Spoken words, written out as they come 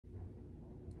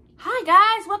Hi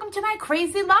guys, welcome to my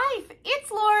crazy life. It's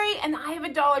Lori and I have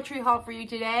a Dollar Tree haul for you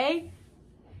today.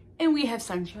 And we have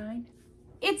sunshine.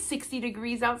 It's 60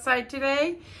 degrees outside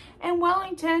today. And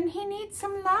Wellington, he needs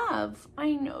some love.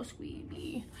 I know,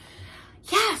 sweetie.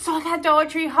 Yeah, so I got Dollar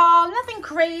Tree haul, nothing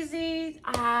crazy.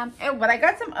 But I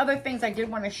got some other things I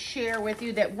did want to share with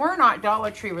you that were not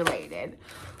Dollar Tree related.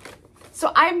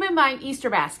 So I've been buying Easter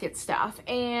basket stuff,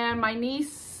 and my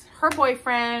niece, her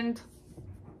boyfriend,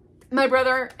 my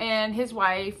brother and his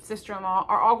wife, sister-in-law,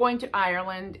 are all going to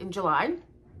Ireland in July-ish.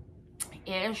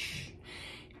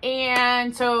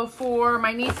 And so for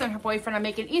my niece and her boyfriend, I'm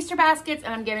making Easter baskets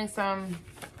and I'm getting some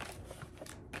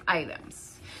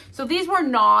items. So these were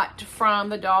not from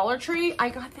the Dollar Tree. I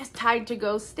got this Tide to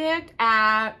Go stick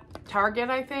at Target,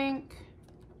 I think,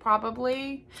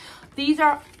 probably. These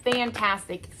are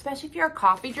fantastic, especially if you're a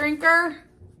coffee drinker.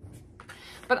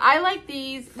 But I like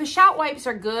these. The shout wipes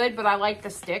are good, but I like the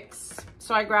sticks.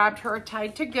 So I grabbed her a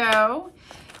Tide to Go.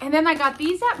 And then I got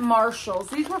these at Marshall's.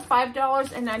 These were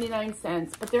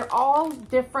 $5.99, but they're all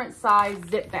different size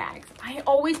zip bags. I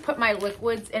always put my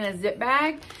liquids in a zip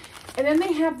bag. And then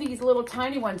they have these little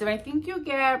tiny ones, and I think you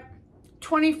get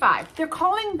 25. They're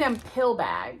calling them pill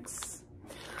bags.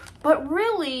 But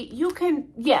really, you can,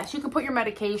 yes, you can put your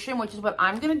medication, which is what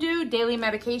I'm gonna do, daily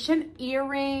medication,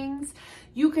 earrings.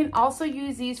 You can also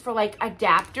use these for like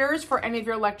adapters for any of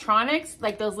your electronics,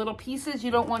 like those little pieces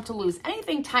you don't want to lose.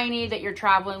 Anything tiny that you're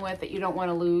traveling with that you don't want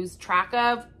to lose track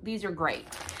of, these are great.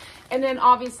 And then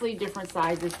obviously different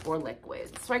sizes for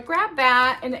liquids. So I grabbed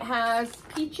that, and it has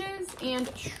peaches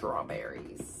and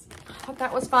strawberries. I thought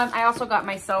that was fun. I also got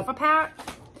myself a pack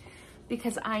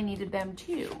because I needed them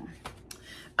too.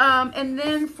 And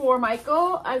then for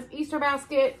Michael, as Easter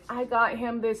basket, I got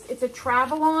him this, it's a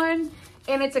travel-on,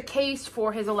 and it's a case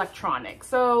for his electronics.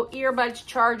 So earbuds,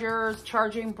 chargers,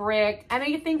 charging brick,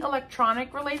 anything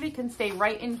electronic related can stay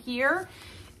right in here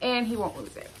and he won't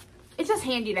lose it. It's just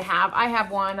handy to have. I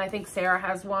have one. I think Sarah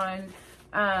has one.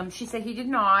 She said he did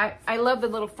not. I love the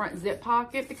little front zip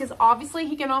pocket because obviously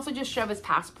he can also just shove his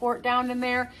passport down in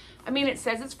there. I mean, it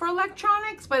says it's for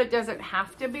electronics, but it doesn't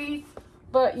have to be.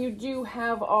 But you do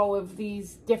have all of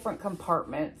these different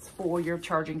compartments for your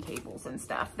charging cables and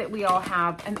stuff that we all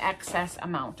have an excess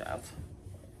amount of.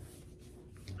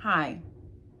 Hi.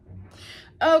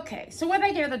 Okay, so what did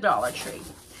I get at the Dollar Tree?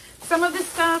 Some of this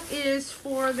stuff is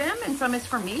for them and some is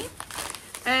for me.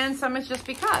 And some is just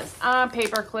because.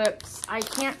 Paper clips. I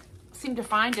can't seem to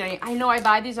find any. I know I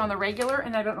buy these on the regular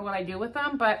and I don't know what I do with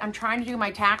them, but I'm trying to do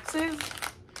my taxes.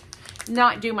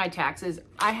 Not do my taxes.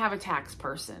 I have a tax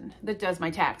person that does my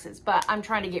taxes, but I'm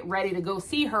trying to get ready to go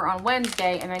see her on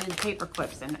Wednesday and I need paper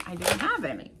clips and I don't have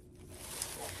any.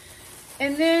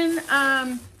 And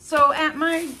then, so at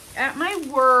my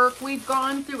work, we've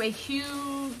gone through a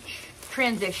huge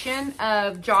transition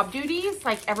of job duties.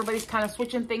 Like everybody's kind of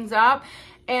switching things up.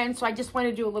 And so I just want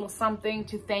to do a little something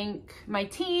to thank my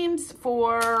teams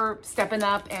for stepping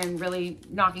up and really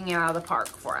knocking it out of the park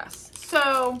for us.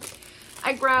 So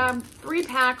I grabbed 3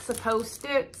 packs of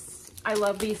Post-its. I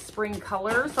love these spring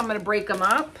colors, so I'm gonna break them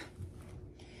up.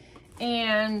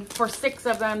 And for 6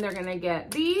 of them, they're gonna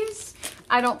get these.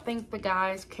 I don't think the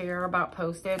guys care about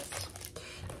Post-its.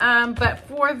 But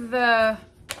for the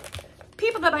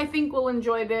people that I think will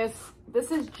enjoy this, this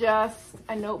is just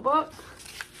a notebook.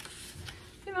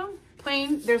 You know,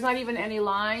 plain, there's not even any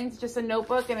lines, just a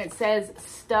notebook, and it says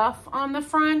stuff on the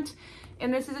front.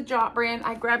 And this is a Jot brand.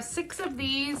 I grabbed 6 of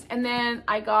these, and then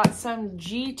I got some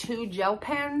G2 gel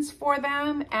pens for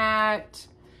them at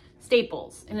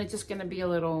Staples. And it's just gonna be a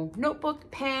little notebook,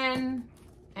 pen,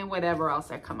 and whatever else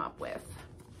I come up with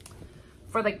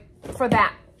for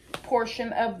that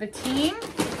portion of the team.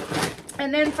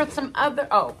 And then for some other,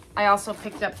 oh, I also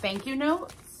picked up thank you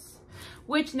notes,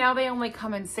 which now they only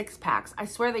come in 6 packs. I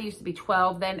swear they used to be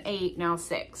 12, then 8, now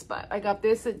 6. But I got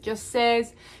this, it just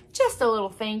says, just a little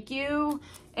thank you.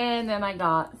 And then I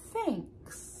got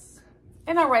thanks.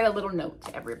 And I'll write a little note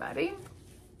to everybody.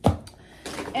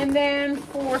 And then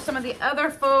for some of the other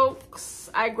folks,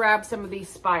 I grabbed some of these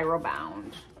spiral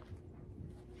bound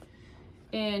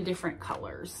in different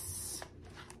colors.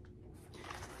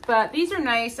 But these are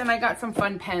nice, and I got some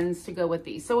fun pens to go with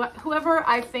these. So whoever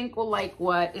I think will like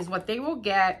what is what they will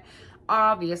get.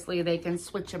 Obviously, they can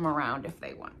switch them around if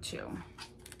they want to.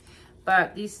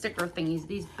 But these sticker thingies,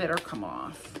 these better come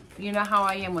off. You know how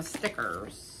I am with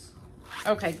stickers.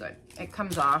 Okay, good. It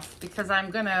comes off because I'm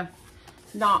gonna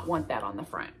not want that on the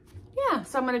front. Yeah,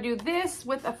 so I'm gonna do this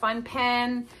with a fun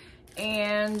pen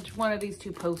and one of these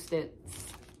 2 Post-its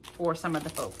for some of the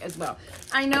folk as well.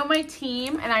 I know my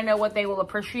team and I know what they will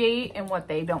appreciate and what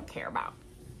they don't care about.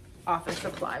 office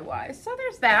supply wise. So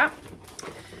there's that.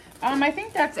 I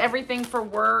think that's everything for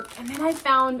work. And then I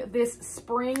found this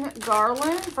spring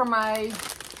garland for my,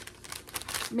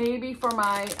 maybe for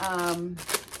my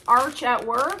arch at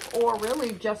work, or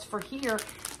really just for here.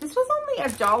 This was only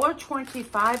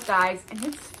 $1.25, guys, and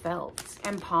it's felt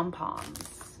and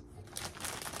pom-poms.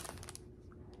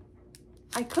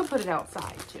 I could put it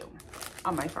outside too,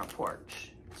 on my front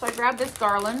porch. So I grabbed this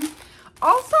garland.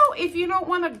 Also, if you don't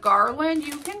want a garland,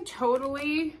 you can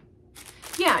totally,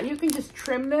 yeah, you can just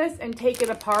trim this and take it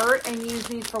apart and use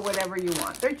these for whatever you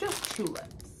want. They're just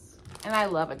tulips, and I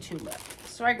love a tulip.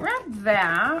 So I grabbed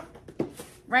that,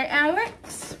 right,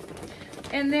 Alex?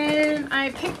 And then I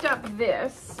picked up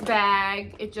this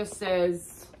bag. It just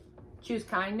says, choose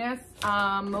kindness,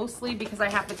 mostly because I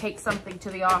have to take something to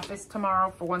the office tomorrow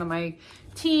for one of my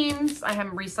teams. I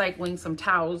am recycling some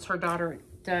towels. Her daughter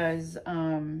does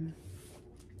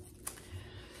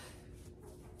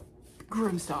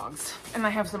groom's dogs, and I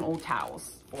have some old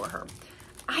towels for her.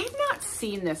 I have not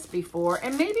seen this before,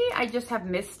 and maybe I just have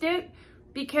missed it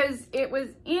because it was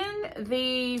in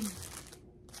the,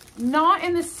 not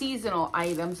in the seasonal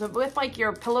items, but with like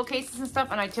your pillowcases and stuff,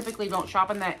 and I typically don't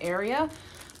shop in that area,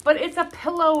 but it's a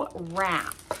pillow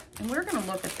wrap, and we're gonna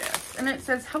look at this, and it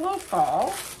says Hello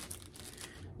Fall,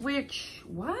 which,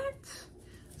 what?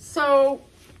 So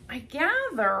I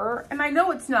gather, and I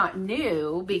know it's not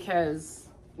new because,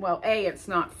 well, A, it's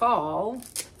not fall,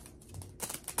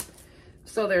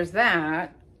 so there's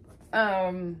that,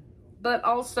 but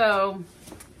also,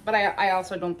 I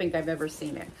also don't think I've ever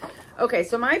seen it. Okay,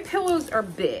 so my pillows are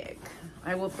big.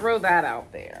 I will throw that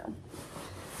out there.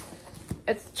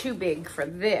 It's too big for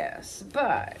this,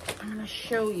 but I'm gonna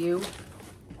show you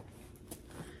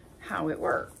how it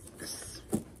works.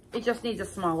 It just needs a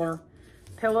smaller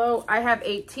pillow. I have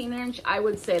 18-inch. I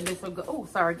would say this would go, oh,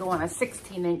 sorry, go on a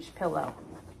 16-inch pillow.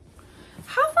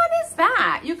 How fun is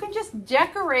that? You can just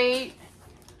decorate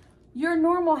your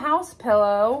normal house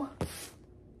pillow.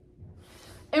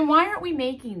 And why aren't we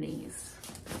making these?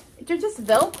 They're just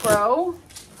Velcro.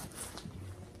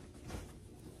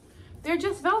 They're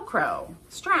just Velcro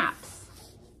straps.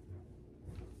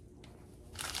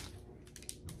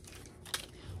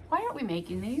 Why aren't we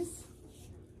making these?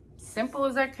 Simple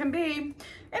as that can be.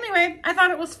 Anyway, I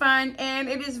thought it was fun, and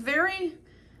it is very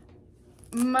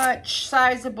much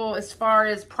sizable as far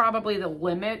as probably the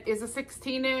limit is a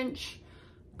 16-inch,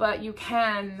 but you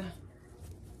can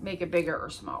make it bigger or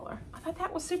smaller. I thought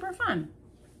that was super fun.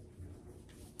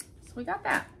 So we got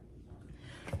that.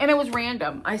 And it was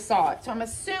random. I saw it, so I'm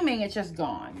assuming it's just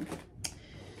gone.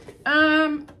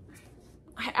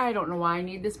 I don't know why I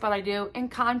need this, but I do.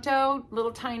 Encanto,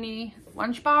 little tiny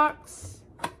lunchbox.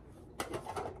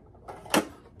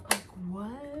 Like,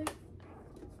 what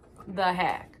the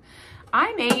heck?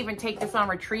 I may even take this on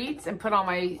retreats and put all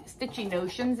my stitchy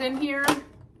notions in here.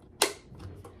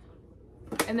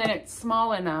 And then it's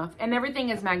small enough. And everything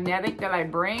is magnetic that I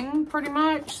bring, pretty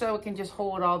much. So it can just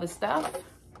hold all the stuff.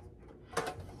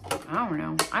 I don't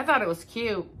know. I thought it was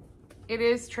cute. It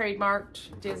is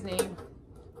trademarked Disney.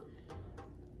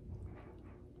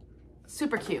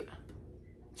 Super cute.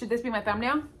 Should this be my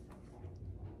thumbnail?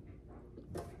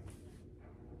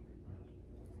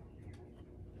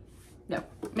 No,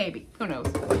 maybe. Who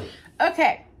knows?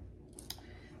 Okay.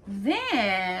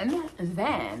 Then,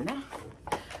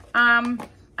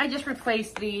 I just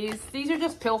replaced these. These are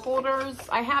just pill holders.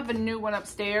 I have a new one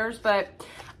upstairs, but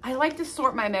I like to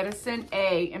sort my medicine,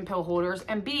 A, in pill holders,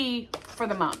 and B, for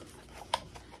the month.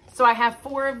 So I have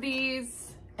 4 of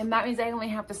these, and that means I only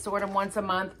have to sort them once a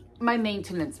month. My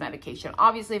maintenance medication.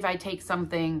 Obviously, if I take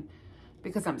something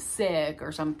because I'm sick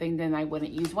or something, then I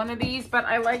wouldn't use one of these, but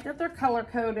I like that they're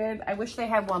color-coded. I wish they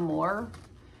had one more,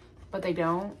 but they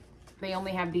don't. They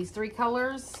only have these 3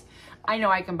 colors. I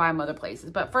know I can buy them other places,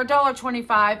 but for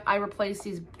 $1.25, I replace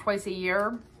these twice a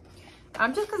year.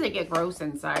 Just because they get gross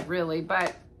inside, really,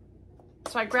 but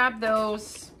so I grabbed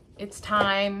those. It's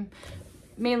time,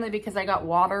 mainly because I got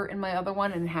water in my other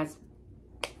one and it has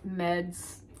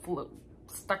meds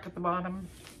stuck at the bottom.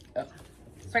 Ugh.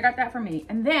 So I got that for me.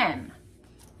 And then,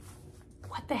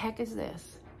 what the heck is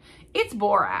this? It's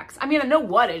borax. I mean, I know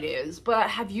what it is, but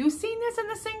have you seen this in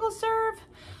the single serve?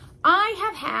 I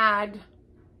have had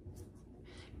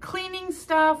cleaning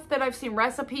stuff that I've seen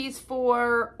recipes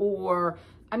for, or,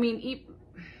 I mean,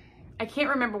 I can't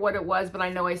remember what it was, but I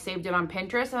know I saved it on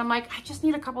Pinterest, and I'm like, I just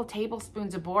need a couple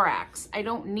tablespoons of borax. I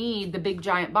don't need the big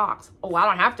giant box. Oh, I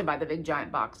don't have to buy the big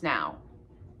giant box now.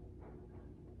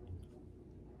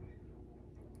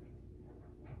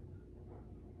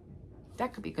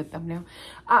 That could be a good thumbnail.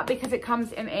 Because it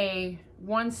comes in a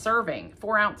 1 serving,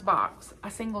 4-ounce box.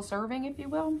 A single serving, if you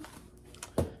will.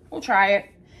 We'll try it.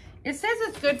 It says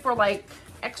it's good for like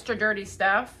extra dirty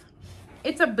stuff.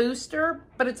 It's a booster,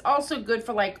 but it's also good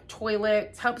for like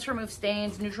toilets, helps remove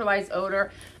stains, neutralize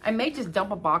odor. I may just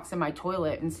dump a box in my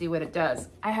toilet and see what it does.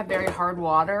 I have very hard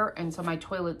water, and so my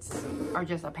toilets are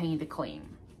just a pain to clean.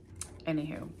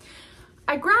 Anywho,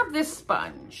 I grabbed this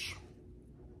sponge,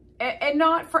 and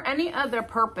not for any other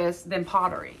purpose than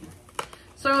pottery.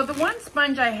 So the one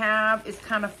sponge I have is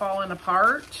kind of falling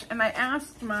apart, and I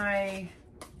asked my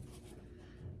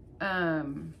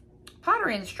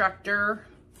pottery instructor,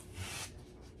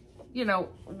 you know,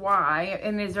 why,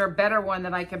 and is there a better one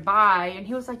that I could buy? And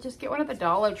he was like, just get one at the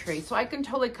Dollar Tree. So I can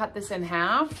totally cut this in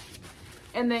half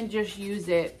and then just use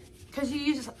it, because you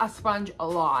use a sponge a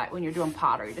lot when you're doing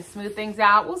pottery to smooth things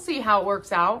out. We'll see how it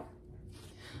works out,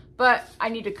 but I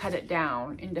need to cut it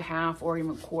down into half or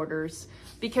even quarters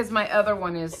because my other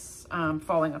one is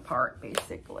falling apart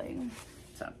basically.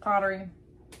 So pottery,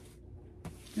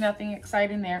 nothing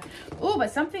exciting there. Oh,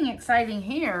 but something exciting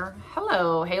here.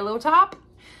 Hello, Halo Top.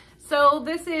 So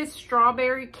this is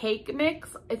strawberry cake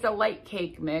mix. It's a light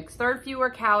cake mix. 1/3 fewer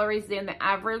calories than the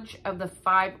average of the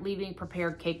 5 leading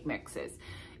prepared cake mixes.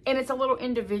 And it's a little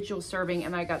individual serving,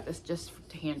 and I got this just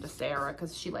to hand to Sarah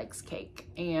because she likes cake.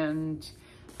 And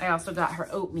I also got her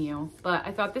oatmeal. But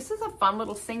I thought this is a fun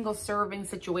little single serving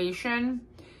situation.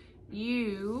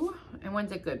 And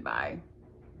when's it good by?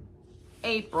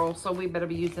 April, so we better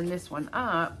be using this one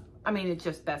up. I mean, it's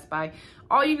just Best Buy.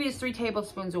 All you need is 3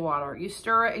 tablespoons of water. You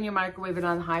stir it and you microwave it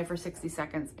on high for 60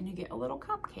 seconds and you get a little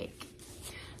cupcake.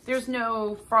 There's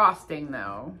no frosting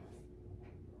though.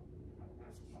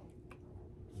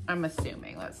 I'm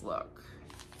assuming, let's look.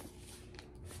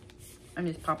 I'm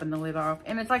just popping the lid off.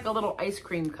 And it's like a little ice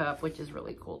cream cup, which is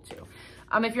really cool too.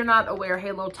 If you're not aware,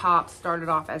 Halo Top started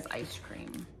off as ice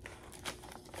cream.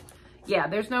 Yeah,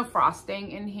 there's no frosting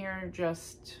in here,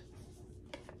 just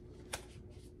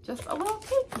a little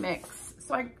cake mix.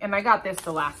 So I got this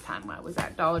the last time I was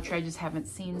at Dollar Tree. I just haven't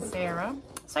seen Sarah.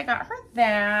 So I got her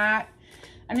that.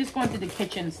 I'm just going through the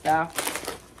kitchen stuff.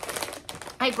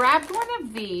 I grabbed one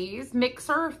of these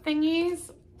mixer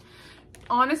thingies,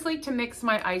 honestly, to mix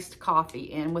my iced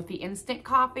coffee in with the instant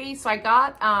coffee. So I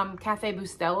got Cafe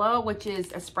Bustelo, which is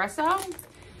espresso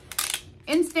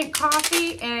instant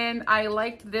coffee, and I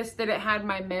liked this that it had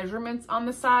my measurements on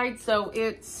the side. So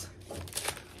it's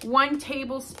 1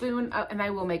 tablespoon, and I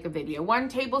will make a video, 1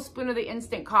 tablespoon of the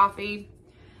instant coffee,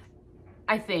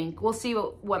 I think. We'll see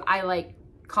what I like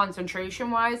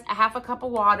concentration wise. A 1/2 cup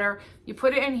of water. You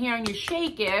put it in here and you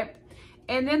shake it.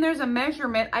 And then there's a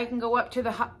measurement. I can go up to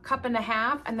the 1.5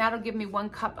 cups, and that'll give me 1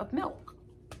 cup of milk.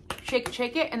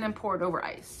 Shake it, and then pour it over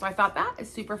ice. So I thought that is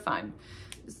super fun.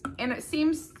 And it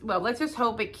seems, well, let's just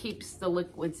hope it keeps the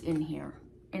liquids in here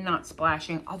and not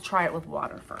splashing. I'll try it with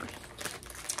water first.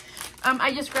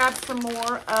 I just grabbed some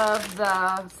more of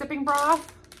the sipping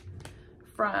broth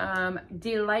from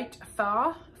Delight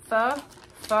Pho.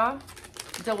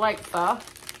 Delight Pho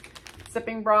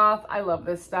sipping broth. I love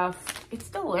this stuff. It's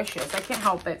delicious. I can't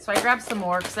help it. So I grabbed some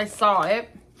more because I saw it.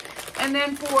 And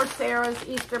then for Sarah's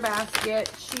Easter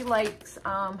basket, she likes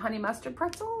honey mustard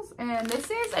pretzels. And this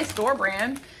is a store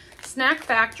brand, Snack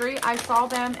Factory. I saw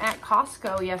them at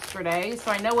Costco yesterday,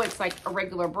 so I know it's like a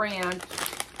regular brand.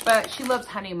 But she loves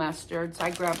honey mustard, so I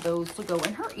grabbed those to go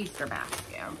in her Easter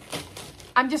basket.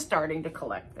 I'm just starting to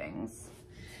collect things.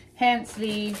 Hence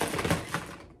the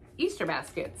Easter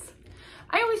baskets.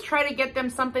 I always try to get them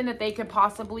something that they could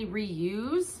possibly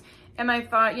reuse. And I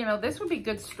thought, you know, this would be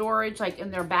good storage, like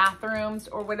in their bathrooms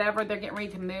or whatever they're getting ready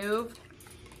to move.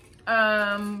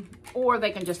 Or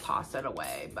they can just toss it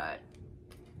away. But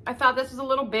I thought this was a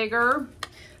little bigger.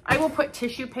 I will put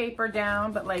tissue paper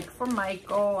down, but like for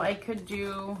Michael, I could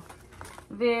do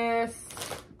this.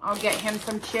 I'll get him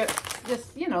some chips,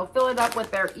 just, you know, fill it up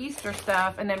with their Easter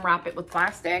stuff and then wrap it with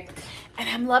plastic. And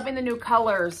I'm loving the new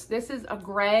colors. This is a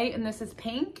gray and this is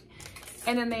pink.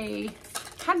 And then they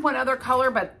had one other color,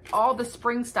 but all the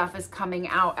spring stuff is coming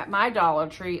out at my Dollar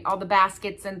Tree, all the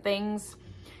baskets and things.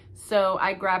 So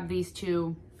I grabbed these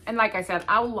two. And like I said,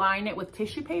 I'll line it with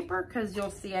tissue paper because you'll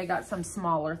see I got some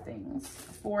smaller things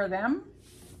for them.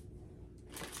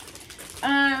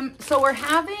 So we're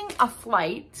having a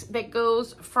flight that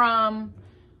goes from,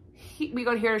 we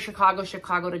go here to Chicago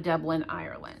to Dublin,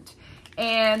 Ireland.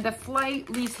 And the flight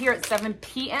leaves here at 7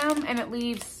 p.m. and it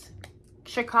leaves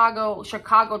Chicago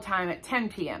time at 10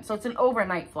 p.m. So it's an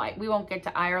overnight flight. We won't get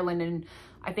to Ireland and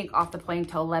I think off the plane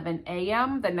till 11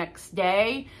 a.m. the next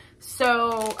day.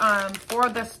 So for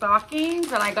the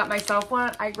stockings, and I got myself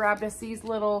one, I grabbed us these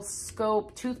little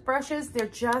scope toothbrushes. They're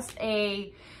just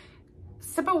a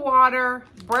sip of water,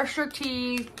 brush your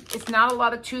teeth. It's not a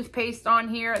lot of toothpaste on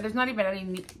here. There's not even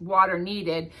any water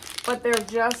needed, but there's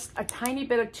just a tiny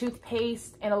bit of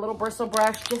toothpaste and a little bristle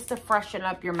brush just to freshen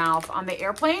up your mouth on the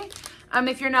airplane.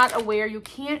 If you're not aware, you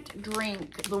can't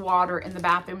drink the water in the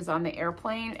bathrooms on the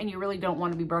airplane, and you really don't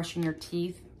want to be brushing your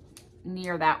teeth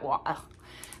near that water.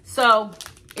 So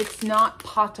it's not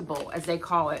potable, as they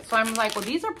call it. So I'm like, well,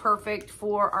 these are perfect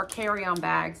for our carry-on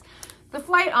bags. The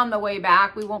flight on the way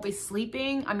back, we won't be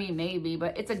sleeping. I mean, maybe,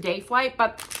 but it's a day flight,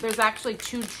 but there's actually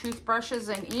 2 toothbrushes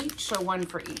in each, so 1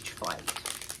 for each flight.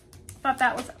 Thought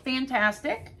that was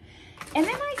fantastic. And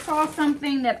then I saw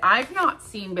something that I've not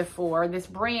seen before, this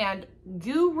brand,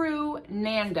 Guru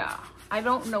Nanda. I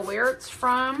don't know where it's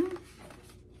from.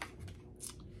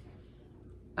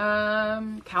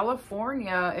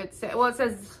 California. It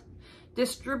says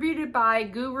distributed by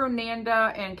Guru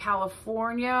Nanda in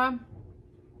California.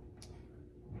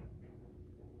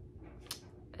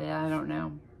 Yeah, I don't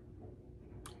know.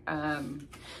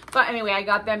 But anyway, I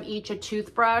got them each a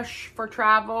toothbrush for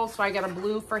travel. So I got a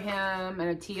blue for him and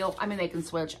a teal. I mean, they can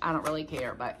switch. I don't really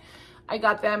care, but I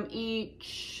got them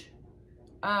each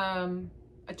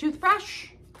a toothbrush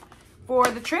for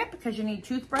the trip because you need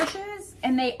toothbrushes.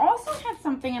 And they also had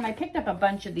something, and I picked up a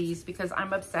bunch of these because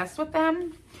I'm obsessed with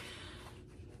them.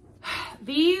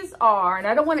 These are, and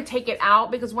I don't want to take it out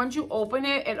because once you open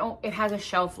it, it has a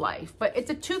shelf life, but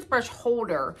it's a toothbrush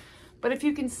holder. But if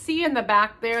you can see in the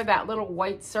back there, that little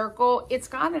white circle, it's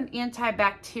got an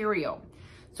antibacterial.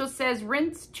 So it says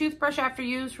rinse toothbrush after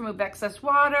use, remove excess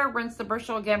water, rinse the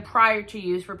bristle again prior to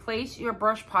use, replace your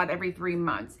brush pod every 3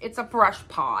 months. It's a brush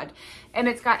pod and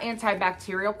it's got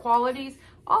antibacterial qualities.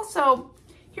 Also,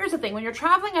 here's the thing, when you're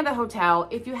traveling at a hotel,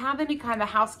 if you have any kind of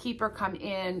housekeeper come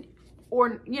in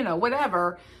or, you know,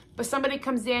 whatever, but somebody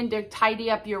comes in to tidy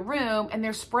up your room and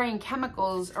they're spraying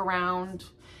chemicals around,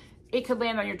 it could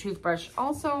land on your toothbrush.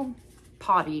 Also,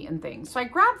 potty and things. So I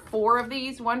grabbed 4 of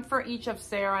these, 1 for each of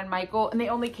Sarah and Michael, and they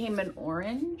only came in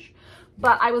orange.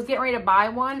 But I was getting ready to buy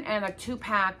one, and a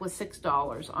 2-pack was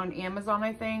 $6 on Amazon,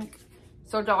 I think.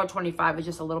 So $1.25 is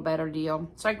just a little better deal.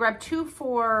 So I grabbed 2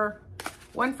 for,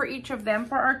 1 for each of them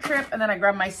for our trip, and then I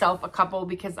grabbed myself a couple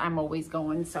because I'm always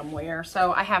going somewhere.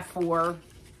 So I have 4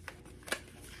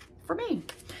 for me.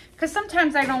 Because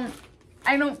sometimes I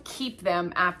don't keep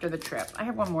them after the trip. I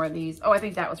have 1 more of these. Oh, I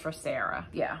think that was for Sarah.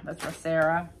 Yeah, that's for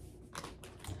Sarah.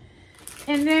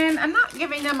 And then I'm not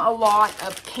giving them a lot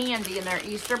of candy in their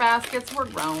Easter baskets. We're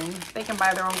grown. They can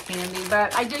buy their own candy.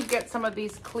 But I did get some of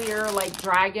these clear, like,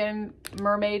 dragon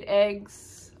mermaid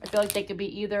eggs. I feel like they could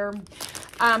be either.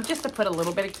 Just to put a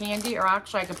little bit of candy. Or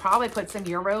actually, I could probably put some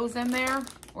euros in there.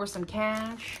 Or some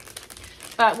cash.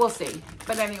 But we'll see.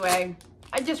 But anyway,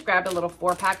 I just grabbed a little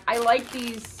 4-pack. I like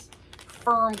these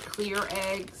firm clear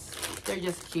eggs. They're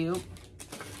just cute.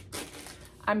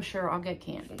 I'm sure I'll get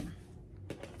candy.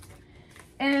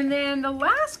 And then the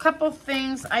last couple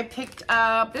things I picked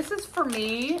up, this is for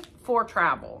me for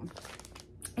travel.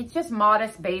 It's just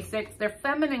Modest Basics. They're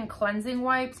feminine cleansing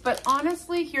wipes, but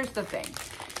honestly, here's the thing.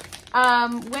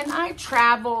 When I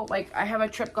travel, like I have a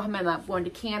trip coming up going to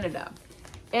Canada,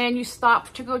 and you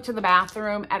stop to go to the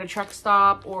bathroom at a truck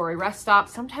stop or a rest stop,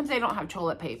 sometimes they don't have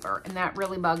toilet paper, and that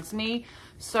really bugs me.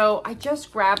 So I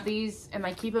just grab these and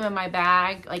I keep them in my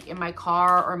bag, like in my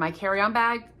car or my carry-on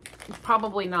bag. It's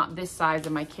probably not this size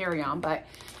in my carry-on, but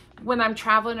when I'm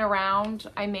traveling around,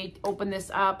 I may open this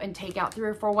up and take out 3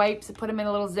 or 4 wipes and put them in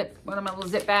a little one of my little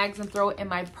zip bags and throw it in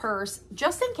my purse,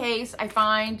 just in case I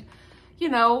find, you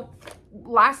know,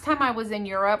 last time I was in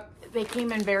Europe, they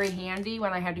came in very handy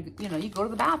when I had to, you know, you go to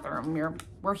the bathroom.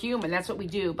 We're human, that's what we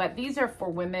do. But these are for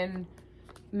women.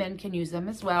 Men can use them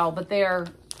as well, but they're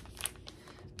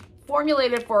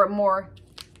formulated for more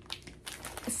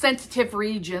sensitive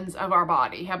regions of our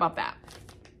body. How about that?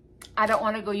 I don't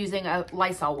want to go using a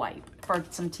Lysol wipe for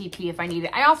some TP if I need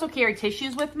it. I also carry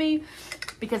tissues with me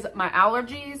because of my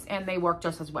allergies, and they work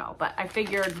just as well. But I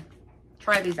figured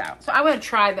try these out. So I want to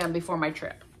try them before my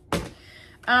trip.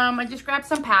 I just grabbed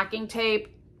some packing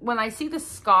tape. When I see the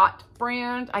Scott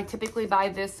brand, I typically buy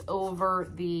this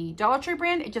over the Dollar Tree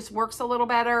brand. It just works a little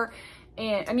better.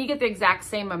 And I mean, you get the exact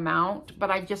same amount, but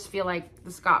I just feel like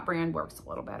the Scott brand works a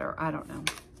little better. I don't know.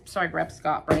 So I grabbed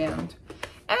Scott brand.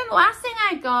 And then the last thing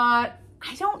I got,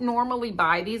 I don't normally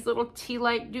buy these little tea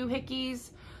light doohickeys,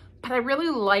 but I really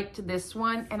liked this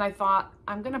one. And I thought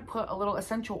I'm going to put a little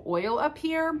essential oil up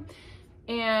here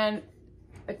and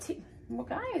a tea. Well,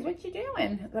 guys, what you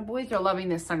doing? The boys are loving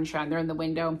this sunshine. They're in the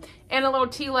window. And a little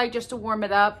tea light just to warm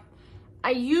it up.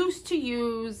 I used to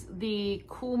use the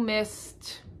Cool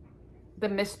Mist, the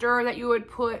mister that you would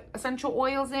put essential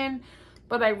oils in,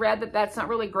 but I read that that's not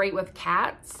really great with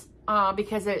cats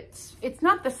because it's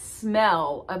not the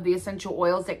smell of the essential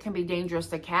oils that can be dangerous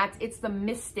to cats. It's the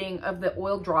misting of the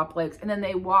oil droplets, and then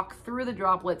they walk through the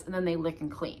droplets and then they lick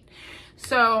and clean.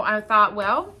 So I thought,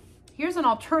 well, here's an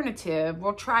alternative.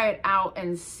 We'll try it out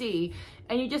and see.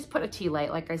 And you just put a tea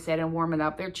light, like I said, and warm it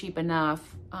up. They're cheap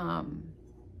enough.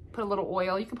 Put a little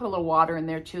oil. You can put a little water in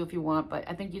there too if you want, but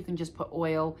I think you can just put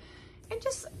oil. And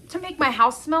just to make my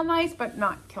house smell nice, but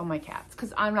not kill my cats,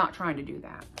 because I'm not trying to do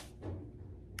that.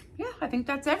 Yeah, I think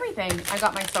that's everything. I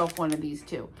got myself one of these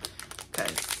too,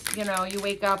 because, you know, you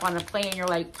wake up on a plane, you're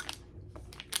like,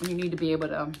 you need to be able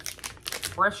to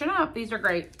freshen up. These are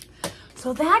great.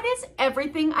 So that is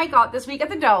everything I got this week at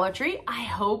the Dollar Tree. I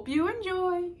hope you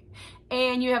enjoy,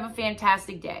 and you have a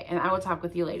fantastic day, and I will talk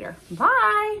with you later.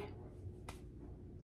 Bye.